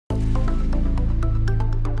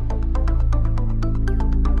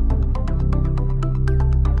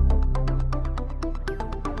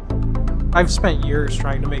I've spent years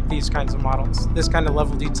trying to make these kinds of models, this kind of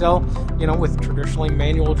level detail, with traditionally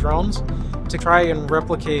manual drones, to try and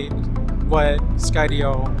replicate what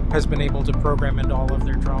Skydio has been able to program into all of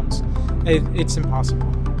their drones. It's impossible.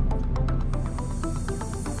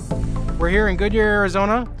 We're here in Goodyear,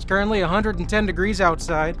 Arizona. It's currently 110 degrees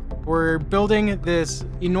outside. We're building this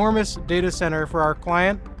enormous data center for our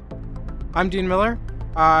client. I'm Dean Miller.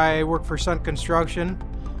 I work for Sundt Construction.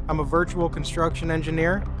 I'm a virtual construction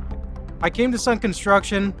engineer. I came to Sundt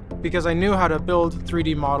Construction because I knew how to build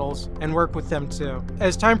 3D models and work with them too.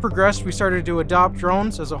 As time progressed, we started to adopt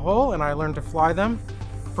drones as a whole, and I learned to fly them.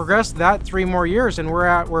 Progressed that 3 more years, and we're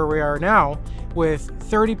at where we are now with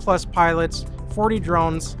 30 plus pilots, 40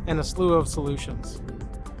 drones, and a slew of solutions.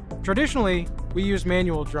 Traditionally, we use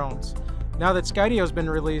manual drones. Now that Skydio has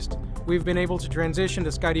been released, we've been able to transition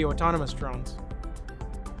to Skydio autonomous drones.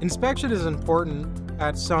 Inspection is important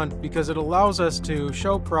at Sundt because it allows us to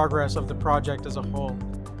show progress of the project as a whole.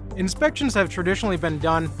 Inspections have traditionally been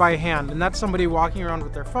done by hand, and that's somebody walking around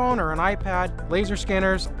with their phone or an iPad, laser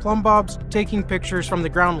scanners, plumb bobs, taking pictures from the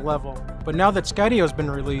ground level. But now that Skydio has been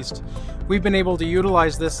released, we've been able to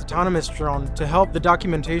utilize this autonomous drone to help the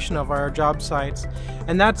documentation of our job sites,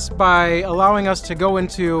 and that's by allowing us to go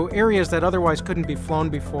into areas that otherwise couldn't be flown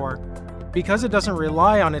before. Because it doesn't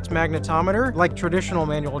rely on its magnetometer like traditional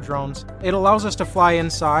manual drones, it allows us to fly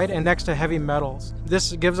inside and next to heavy metals.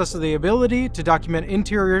 This gives us the ability to document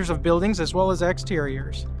interiors of buildings as well as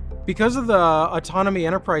exteriors. Because of the Autonomy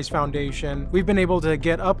Enterprise Foundation, we've been able to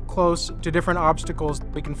get up close to different obstacles.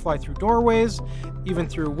 We can fly through doorways, even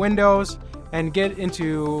through windows, and get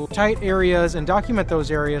into tight areas and document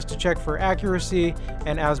those areas to check for accuracy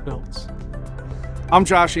and as-builts. I'm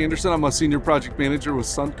Josh Anderson. I'm a senior project manager with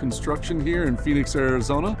Sundt Construction here in Phoenix,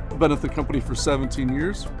 Arizona. I've been at the company for 17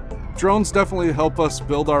 years. Drones definitely help us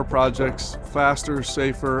build our projects faster,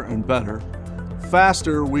 safer, and better.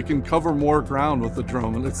 Faster, we can cover more ground with the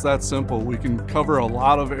drone, and it's that simple. We can cover a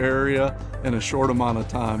lot of area in a short amount of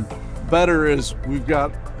time. Better is we've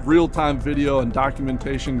got real-time video and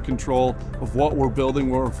documentation control of what we're building,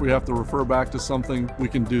 or if we have to refer back to something, we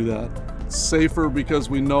can do that. Safer because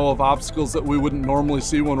we know of obstacles that we wouldn't normally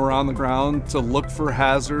see when we're on the ground to look for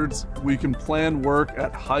hazards. We can plan work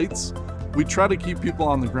at heights. We try to keep people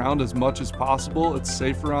on the ground as much as possible. It's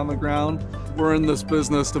safer on the ground. We're in this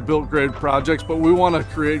business to build great projects, but we want to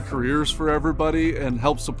create careers for everybody and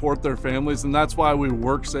help support their families, and that's why we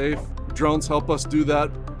work safe. Drones help us do that.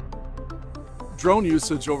 Drone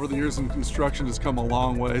usage over the years in construction has come a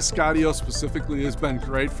long way. Skydio specifically has been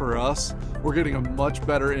great for us. We're getting a much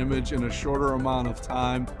better image in a shorter amount of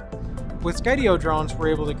time. With Skydio drones, we're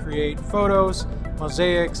able to create photos,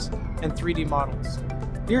 mosaics, and 3D models.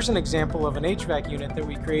 Here's an example of an HVAC unit that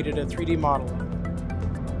we created a 3D model of.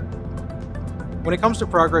 When it comes to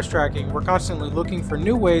progress tracking, we're constantly looking for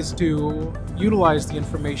new ways to utilize the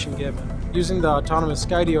information given. Using the autonomous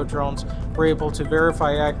Skydio drones, we're able to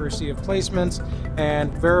verify accuracy of placements and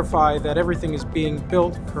verify that everything is being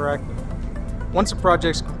built correctly. Once a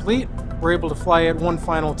project's complete, we're able to fly it one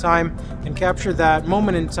final time and capture that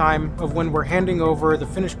moment in time of when we're handing over the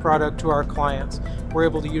finished product to our clients. We're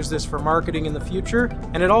able to use this for marketing in the future,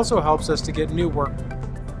 and it also helps us to get new work.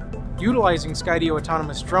 Utilizing Skydio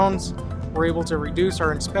autonomous drones, we're able to reduce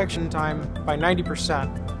our inspection time by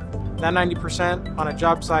 90%. That 90% on a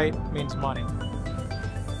job site means money.